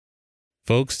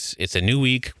Folks, it's a new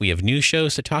week. We have new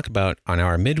shows to talk about on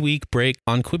our midweek break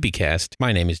on QuibiCast.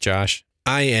 My name is Josh.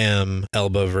 I am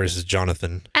Elba versus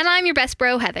Jonathan. And I'm your best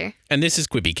bro, Heather. And this is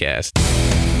QuibiCast.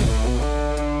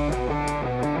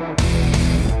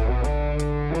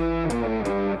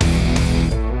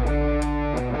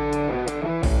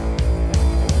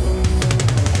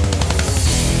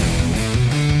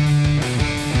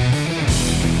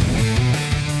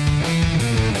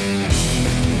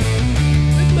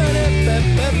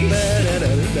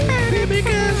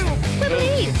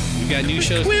 We've got new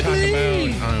shows to talk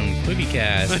about on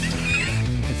QuibiCast.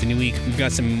 It's a new week. We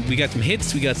got some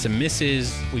hits, we got some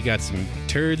misses, we got some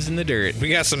turds in the dirt. We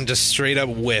got some just straight up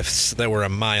whiffs that were a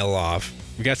mile off.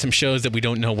 We got some shows that we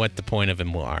don't know what the point of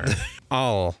them are.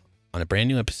 All on a brand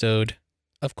new episode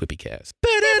of QuibiCast.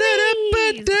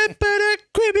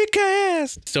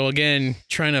 QuibiCast. So again,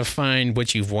 trying to find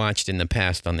what you've watched in the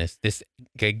past on this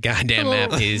goddamn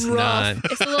app is not.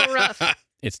 It's a little rough.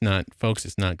 It's not, folks,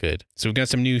 it's not good. So we've got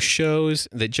some new shows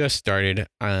that just started.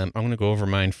 I'm going to go over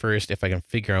mine first if I can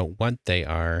figure out what they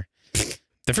are.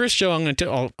 The first show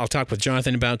I'll talk with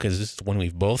Jonathan about because this is one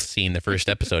we've both seen the first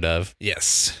episode of.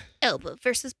 Yes. Elba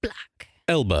versus Block.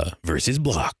 Elba versus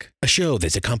Block. A show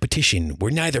that's a competition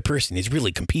where neither person is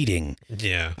really competing.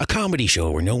 Yeah. A comedy show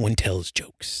where no one tells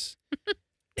jokes.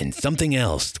 And something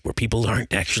else where people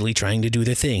aren't actually trying to do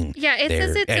their thing. Yeah, it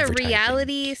says They're it's a advertising.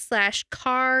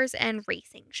 reality/cars and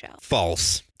racing show.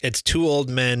 False. It's two old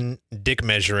men dick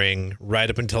measuring right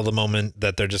up until the moment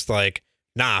that they're just like,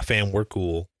 nah, fam, we're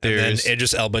cool. And then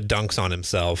Idris Elba dunks on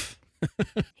himself.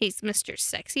 He's Mr.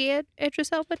 Sexy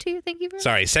Idris Elba to you, thank you very much.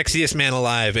 Sorry, sexiest man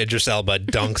alive, Idris Elba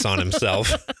dunks on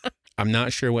himself. I'm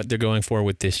not sure what they're going for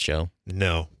with this show.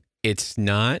 No. It's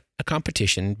not a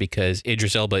competition because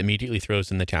Idris Elba immediately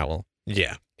throws in the towel.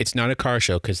 Yeah. It's not a car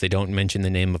show because they don't mention the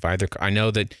name of either car. I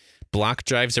know that Block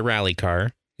drives a rally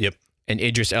car. Yep. And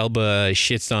Idris Elba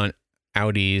shits on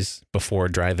Audis before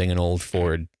driving an old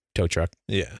Ford tow truck.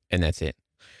 Yeah. And that's it.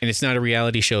 And it's not a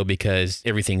reality show because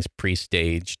everything's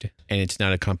pre-staged. And it's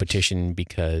not a competition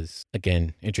because,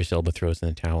 again, Idris Elba throws in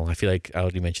the towel. I feel like I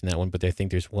already mentioned that one, but I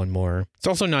think there's one more. It's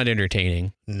also not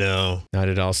entertaining. No. Not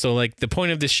at all. So, like, the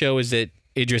point of this show is that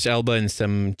Idris Elba and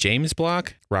some James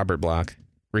Block, Robert Block,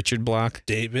 Richard Block,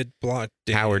 David Block.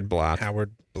 Howard Block.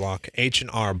 Howard Block.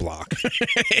 H&R Block.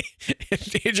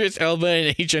 Idris Elba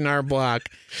and H&R Block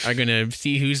are going to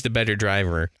see who's the better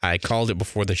driver. I called it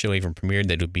before the show even premiered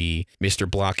that it would be Mr.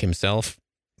 Block himself.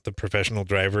 The professional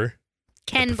driver.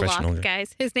 Ken professional- Block,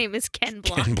 guys. His name is Ken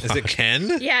Block. Ken Is Block. it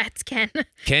Ken? Yeah, it's Ken.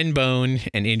 Ken Bone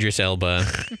and Idris Elba.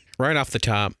 Right off the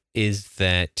top is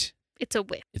that It's a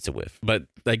whip. it's a whiff. But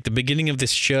like the beginning of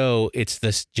this show, it's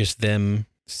this just them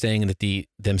saying that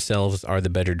themselves are the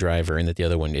better driver and that the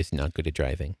other one is not good at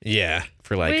driving Yeah.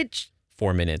 for like Which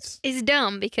 4 minutes. is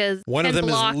dumb because One Ken of them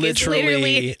Block is is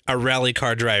literally a rally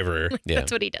car driver. Yeah.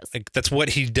 That's what he does. Like, that's what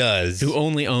he does. Who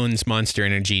only owns Monster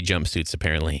Energy jumpsuits,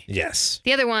 apparently. Yes.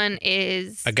 The other one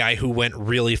is A guy who went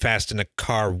really fast in a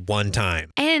car one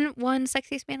time. and one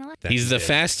sexiest man alive. That's He's the it.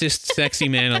 fastest sexy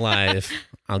man alive.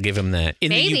 I'll give him that. In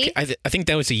Maybe. the UK, I think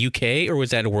that was a UK or was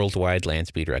that a worldwide land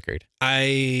speed record?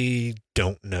 I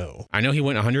don't know. I know he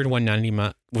went 190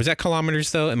 miles. Was that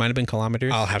kilometers though? It might have been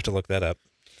kilometers. I'll have to look that up.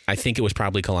 I think it was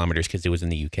probably kilometers because it was in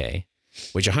the UK,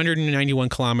 which 191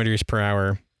 kilometers per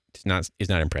hour is not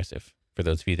impressive for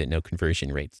those of you that know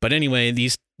conversion rates. But anyway,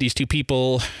 these two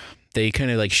people, they kind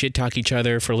of like shit talk each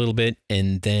other for a little bit,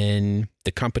 and then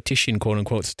the competition, quote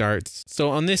unquote, starts. So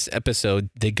on this episode,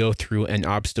 they go through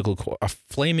a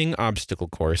flaming obstacle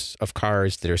course of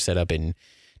cars that are set up in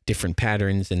different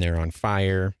patterns, and they're on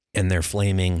fire and they're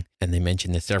flaming, and they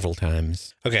mention this several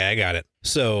times. Okay, I got it.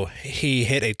 So he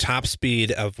hit a top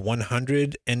speed of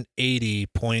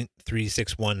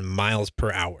 180.361 miles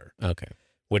per hour, Okay.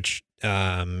 which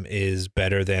is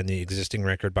better than the existing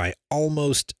record by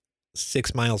almost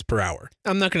 6 miles per hour.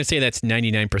 I'm not going to say that's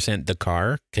 99% the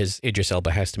car because Idris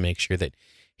Elba has to make sure that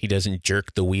he doesn't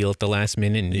jerk the wheel at the last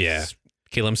minute and Yeah. just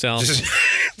kill himself.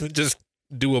 Just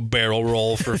do a barrel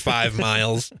roll for 5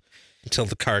 miles until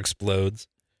the car explodes.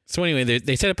 So anyway,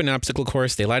 they set up an obstacle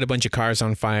course. They light a bunch of cars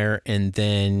on fire, and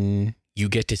then you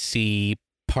get to see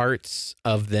parts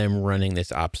of them running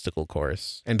this obstacle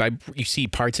course. And by you see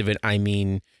parts of it, I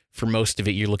mean for most of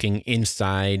it, you're looking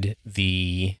inside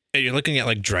the You're looking at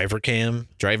like driver cam.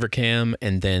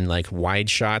 and then like wide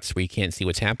shots where you can't see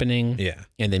what's happening. Yeah.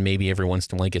 And then maybe every once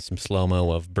in a while get some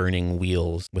slow-mo of burning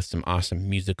wheels with some awesome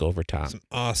music over top.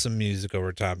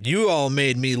 You all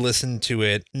made me listen to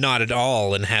it not at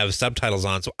all and have subtitles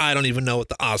on, so I don't even know what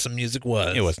the awesome music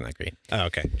was. It wasn't that great. Oh,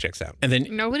 okay. Checks out. And then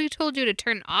Nobody told you to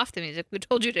turn off the music. We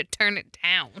told you to turn it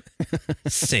down.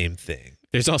 Same thing.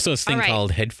 there's also this thing All right.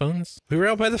 called headphones. We were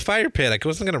out by the fire pit. I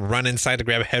wasn't going to run inside to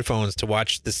grab headphones to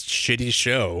watch this shitty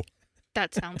show.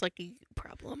 That sounds like a you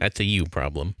problem. That's a you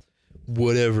problem.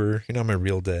 Whatever. You know, I'm a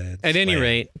real dad. At any Slam.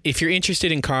 rate, if you're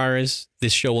interested in cars,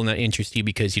 this show will not interest you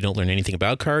because you don't learn anything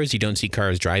about cars. You don't see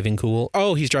cars driving cool.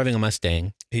 Oh, he's driving a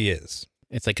Mustang. He is.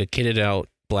 It's like a kitted out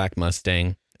black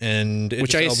Mustang. And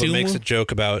Which I Idris Elba assume- makes a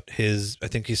joke about his, I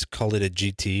think he's called it a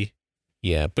GT.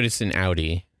 Yeah, but it's an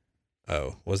Audi.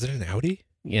 Oh, was it an Audi?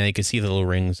 Yeah, you can see the little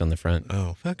rings on the front.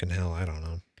 Oh, fucking hell. I don't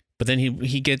know. But then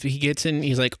he gets in.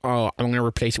 He's like, oh, I'm gonna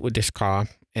replace it with this car,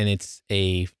 and it's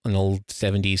an old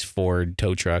 '70s Ford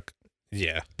tow truck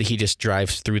Yeah. that he just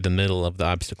drives through the middle of the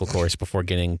obstacle course before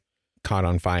getting caught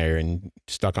on fire and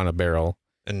stuck on a barrel.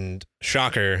 And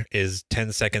shocker is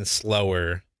 10 seconds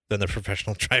slower than the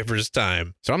professional driver's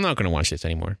time. So I'm not gonna watch this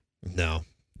anymore. No.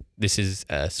 This is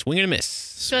a swing and a miss.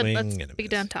 Good, Swing let's and a be miss.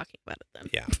 done talking about it then.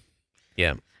 Yeah.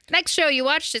 Yeah. Next show you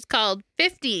watched is called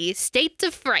 50 States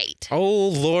of Fright. Oh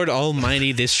Lord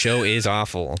Almighty, this show is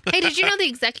awful. Hey, did you know the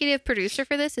executive producer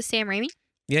for this is Sam Raimi?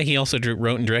 Yeah, he also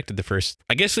wrote and directed the first,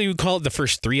 I guess we would call it the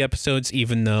first 3 episodes,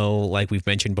 even though, like we've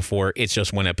mentioned before, it's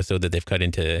just one episode that they've cut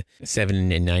into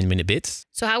 7 and 9 minute bits.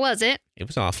 So how was it? It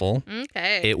was awful.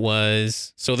 Okay. It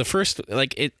was, so the first,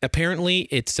 like, it apparently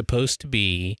it's supposed to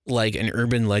be like an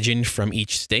urban legend from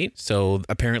each state. So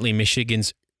apparently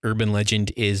Michigan's urban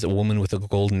legend is a woman with a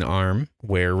golden arm,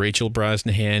 where Rachel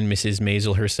Brosnahan, Mrs.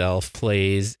 Maisel herself,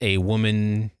 plays a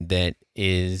woman that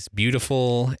is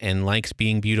beautiful and likes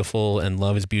being beautiful and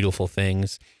loves beautiful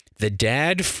things. The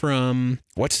dad from,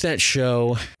 what's that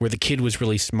show where the kid was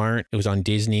really smart? It was on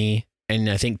Disney. And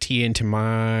I think Tia and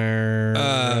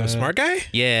Tamar. Smart guy?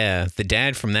 Yeah, the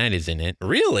dad from that is in it.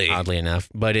 Really? Oddly enough.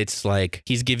 But it's like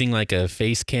he's giving like a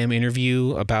face cam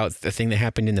interview about the thing that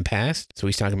happened in the past. So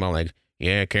he's talking about like,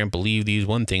 yeah, I can't believe these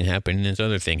one thing happened and this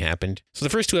other thing happened. So the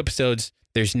first 2 episodes,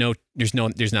 there's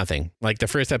nothing. Like the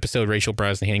first episode, Rachel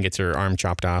Brosnahan gets her arm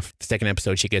chopped off. The second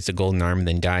episode, she gets a golden arm and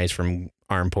then dies from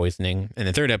arm poisoning. And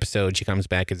the third episode, she comes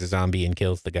back as a zombie and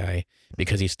kills the guy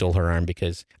because he stole her arm.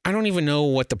 Because I don't even know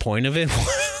what the point of it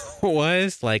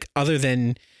was. Like, other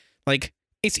than, like,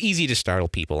 it's easy to startle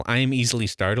people. I am easily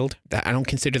startled. I don't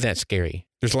consider that scary.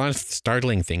 There's a lot of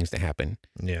startling things that happen,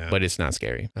 Yeah. but it's not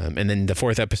scary. And then the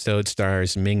 4th episode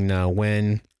stars Ming-Na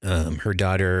Wen. Her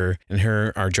daughter and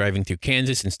her are driving through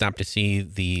Kansas and stop to see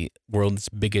the world's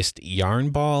biggest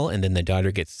yarn ball, and then the daughter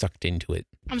gets sucked into it.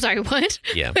 I'm sorry, what?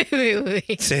 Yeah.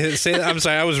 Wait. Say that. I'm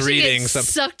sorry. I was She reading gets something.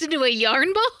 sucked into a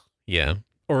yarn ball? Yeah.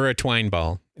 Or a twine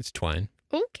ball. It's twine.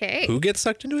 Okay. Who gets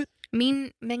sucked into it?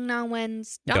 Ming-Na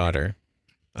Wen's daughter. Daughter.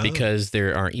 Oh. Because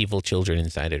there are evil children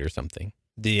inside it or something.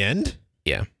 The end?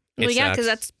 Yeah. Well, It yeah, because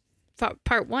sucks. that's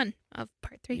part 1 of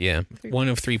part 3. Yeah. 1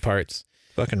 of 3 parts.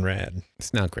 Fucking rad.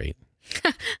 It's not great.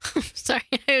 Sorry,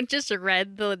 I just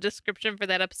read the description for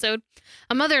that episode.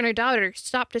 A mother and her daughter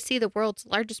stop to see the world's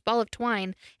largest ball of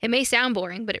twine. It may sound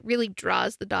boring, but it really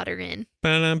draws the daughter in.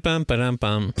 Ba-dum-bum,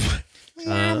 ba-dum-bum.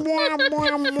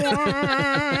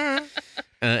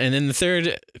 And then the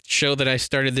third show that I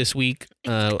started this week,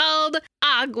 Called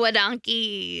Agua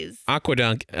Donkeys.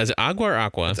 Aquadunk. Is it Agua or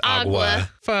Aqua? Agua.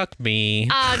 Fuck me.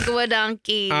 Agua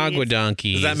Donkeys. Agua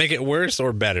Donkeys. Does that make it worse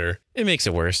or better? It makes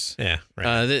it worse. Yeah.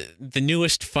 Right. The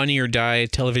newest Funny or Die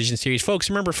television series. Folks,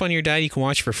 remember Funny or Die? You can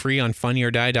watch for free on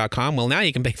funnyordie.com. Well, now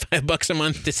you can pay $5 a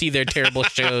month to see their terrible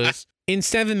shows. In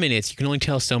 7 minutes, you can only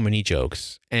tell so many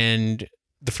jokes. And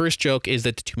the first joke is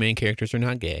that the 2 main characters are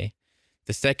not gay.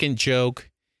 The second joke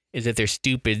is that they're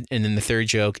stupid. And then the third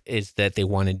joke is that they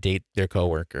want to date their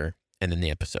coworker. And then the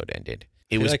episode ended.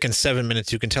 It was like in 7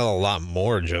 minutes, you can tell a lot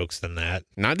more jokes than that.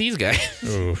 Not these guys.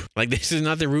 Like, this is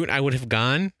not the route I would have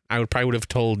gone. I probably would have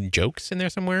told jokes in there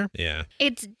somewhere. Yeah.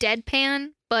 It's deadpan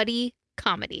buddy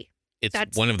comedy. It's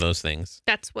That's- one of those things.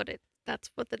 That's what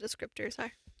the descriptors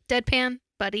are. Deadpan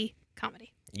buddy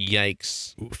comedy.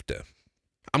 Yikes. Oofta.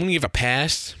 I'm going to give a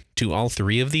pass to all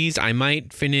 3 of these. I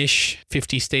might finish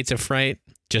 50 States of Fright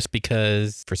just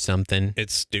because for something.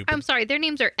 It's stupid. I'm sorry, their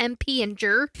names are MP and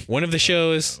Jur. One of the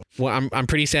shows, well, I'm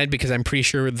pretty sad because I'm pretty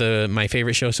sure my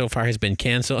favorite show so far has been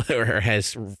canceled or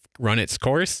has run its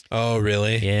course. Oh,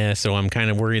 really? Yeah, so I'm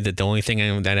kind of worried that the only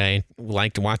thing that I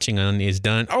liked watching on is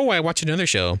done. Oh, I watched another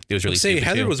show. It was really stupid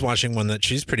Heather too. was watching one that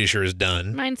she's pretty sure is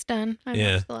done. Mine's done. I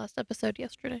watched the last episode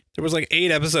yesterday. There was like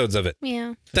 8 episodes of it.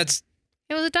 Yeah. That's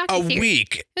It was a a docuseries.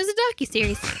 week. It was a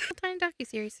docuseries. Full-time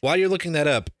docuseries. While you're looking that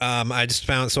up, I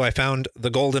found The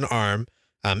Golden Arm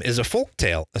is a folk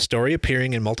tale, a story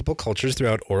appearing in multiple cultures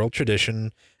throughout oral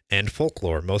tradition and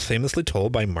folklore, most famously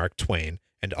told by Mark Twain,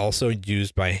 and also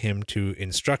used by him to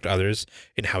instruct others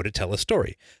in how to tell a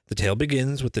story. The tale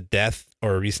begins with the death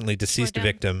or a recently deceased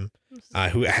victim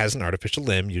who has an artificial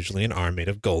limb, usually an arm made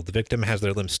of gold. The victim has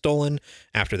their limb stolen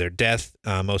after their death,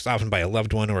 most often by a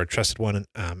loved one or a trusted one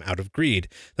out of greed.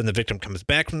 Then the victim comes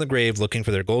back from the grave looking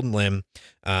for their golden limb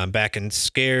back and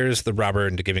scares the robber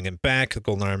into giving it back. The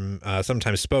golden arm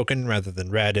sometimes spoken rather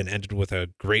than read and ended with a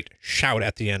great shout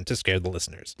at the end to scare the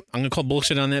listeners. I'm going to call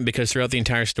bullshit on that because throughout the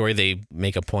entire story, they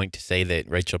make a point to say that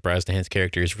Rachel Brosnahan's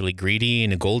character is really greedy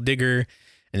and a gold digger,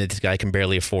 and that this guy can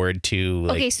barely afford to.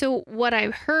 Okay, so what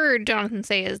I've heard Jonathan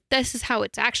say is this is how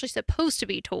it's actually supposed to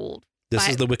be told. This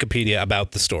is the Wikipedia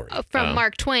about the story. From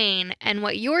Mark Twain. And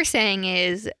what you're saying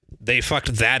is they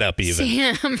fucked that up even.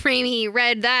 Sam Raimi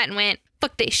read that and went,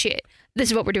 fuck this shit. This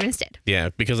is what we're doing instead. Yeah,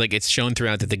 because like it's shown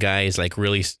throughout that the guy is like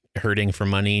really hurting for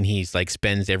money, and he's like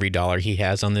spends every dollar he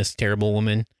has on this terrible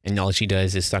woman, and all she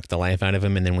does is suck the life out of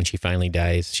him, and then when she finally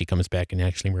dies, she comes back and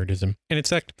actually murders him, and it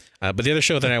sucked. But the other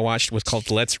show that I watched was called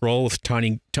Let's Roll with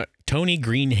Tony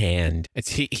Greenhand.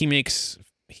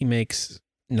 He makes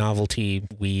novelty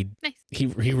weed. Nice.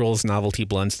 He rolls novelty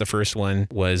blunts. The first one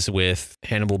was with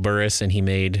Hannibal Buress, and he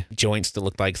made joints that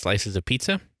looked like slices of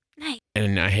pizza. Nice.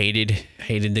 And I hated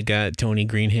the guy, Tony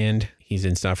Greenhand. He's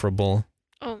insufferable.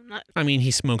 Oh, not. I mean,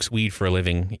 he smokes weed for a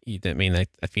living. I mean,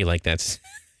 I feel like that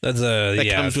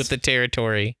comes with the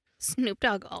territory. Snoop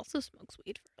Dogg also smokes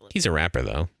weed for a living. He's a rapper,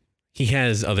 though. He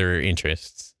has other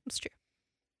interests. That's true.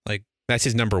 Like that's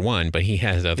his number one, but he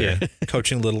has other. Yeah.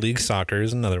 Coaching Little League Soccer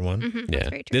is another one. Mm-hmm, yeah, that's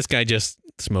very true. This guy just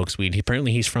smokes weed.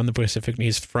 Apparently, he's from the Pacific.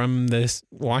 He's from this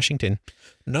Washington.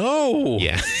 No.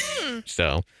 Yeah.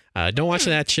 So. Don't watch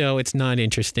that show. It's not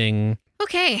interesting.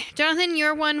 Okay, Jonathan,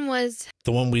 your one was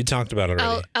the one we talked about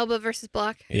already. Elba versus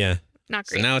Block. Yeah. Not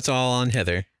great. So now it's all on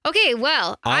Heather. Okay,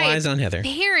 well, all eyes on Heather.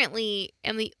 Apparently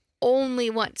am the only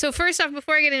one. So first off,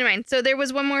 before I get into mine, so there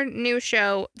was one more new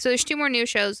show. So there's 2 more new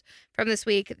shows from this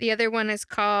week. The other one is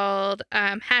called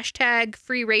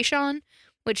 #FreeRayshon,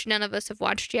 which none of us have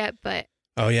watched yet, but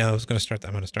oh yeah, I was gonna start that.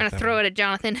 I'm gonna throw it at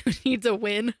Jonathan, who needs a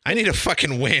win. I need a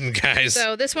fucking win, guys.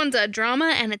 So this one's a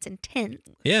drama and it's intense.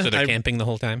 Yeah. So they're camping the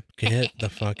whole time. Get the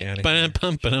fuck out of here.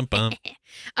 Bum.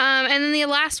 And then the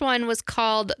last one was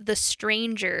called The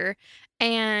Stranger,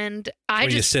 and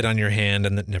you sit on your hand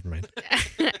and never mind.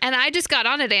 and I just got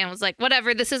on it and was like,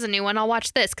 whatever, this is a new one. I'll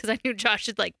watch this because I knew Josh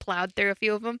had like plowed through a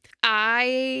few of them.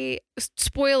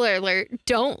 Spoiler alert,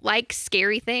 don't like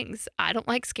scary things. I don't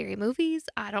like scary movies.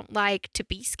 I don't like to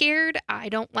be scared. I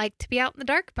don't like to be out in the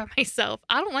dark by myself.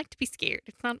 I don't like to be scared.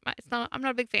 I'm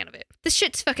not a big fan of it. This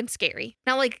shit's fucking scary.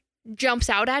 Not like jumps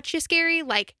out at you scary,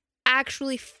 like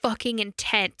actually fucking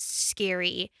intense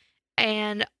scary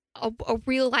and a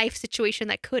real life situation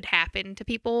that could happen to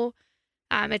people.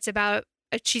 It's about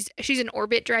she's an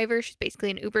Orbit driver. She's basically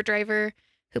an Uber driver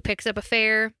who picks up a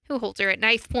fare, who holds her at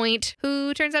knife point,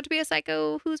 who turns out to be a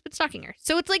psycho who's been stalking her.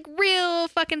 So it's like real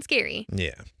fucking scary.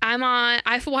 Yeah.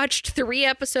 I've watched 3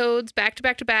 episodes back to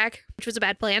back to back, which was a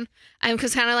bad plan. I'm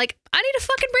just kind of like, I need a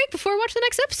fucking break before I watch the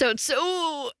next episode.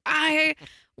 So I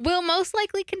will most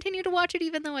likely continue to watch it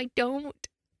even though I don't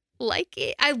like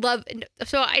it.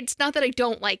 So it's not that I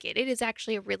don't like it. It is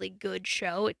actually a really good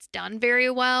show. It's done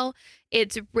very well.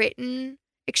 It's written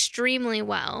extremely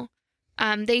well.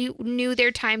 They knew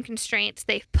their time constraints.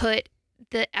 They put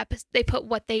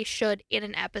what they should in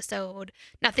an episode.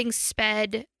 Nothing's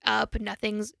sped up.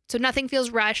 Nothing feels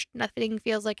rushed. Nothing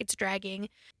feels like it's dragging.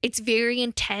 It's very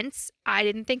intense. I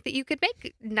didn't think that you could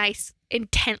make nice,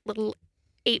 intense little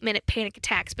 8-minute panic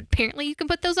attacks, but apparently you can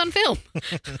put those on film.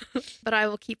 But I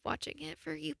will keep watching it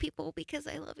for you people because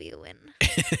I love you, and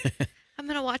I'm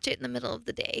gonna watch it in the middle of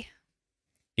the day.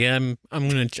 Yeah, I'm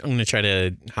gonna try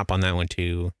to hop on that one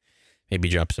too. Maybe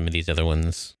drop some of these other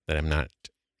ones that I'm not.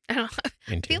 I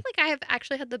into. feel like I have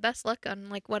actually had the best luck on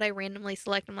like what I randomly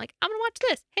select. I'm like, I'm gonna watch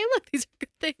this. Hey, look, these are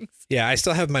good things. Yeah, I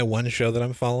still have my one show that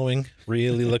I'm following.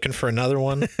 Really looking for another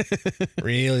one.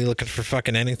 Really looking for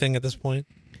fucking anything at this point.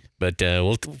 But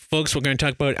folks, we're going to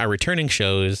talk about our returning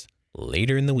shows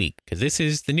later in the week, because this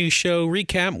is the new show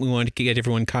recap. We wanted to get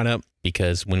everyone caught up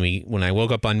because when I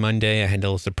woke up on Monday, I had a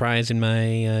little surprise in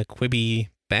my Quibi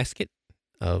basket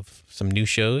of some new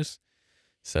shows.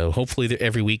 So hopefully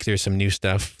every week there's some new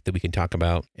stuff that we can talk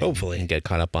about. And get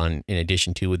caught up on, in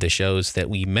addition to the shows that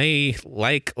we may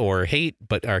like or hate,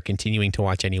 but are continuing to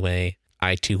watch anyway.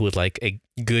 I too would like a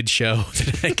good show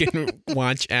that I can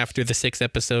watch after the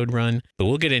 6-episode run, but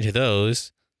we'll get into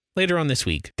those later on this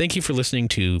week. Thank you for listening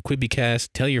to QuibiCast.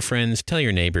 Tell your friends, tell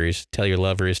your neighbors, tell your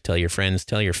lovers, tell your friends,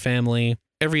 tell your family.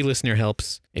 Every listener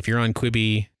helps. If you're on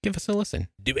Quibi, give us a listen.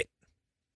 Do it.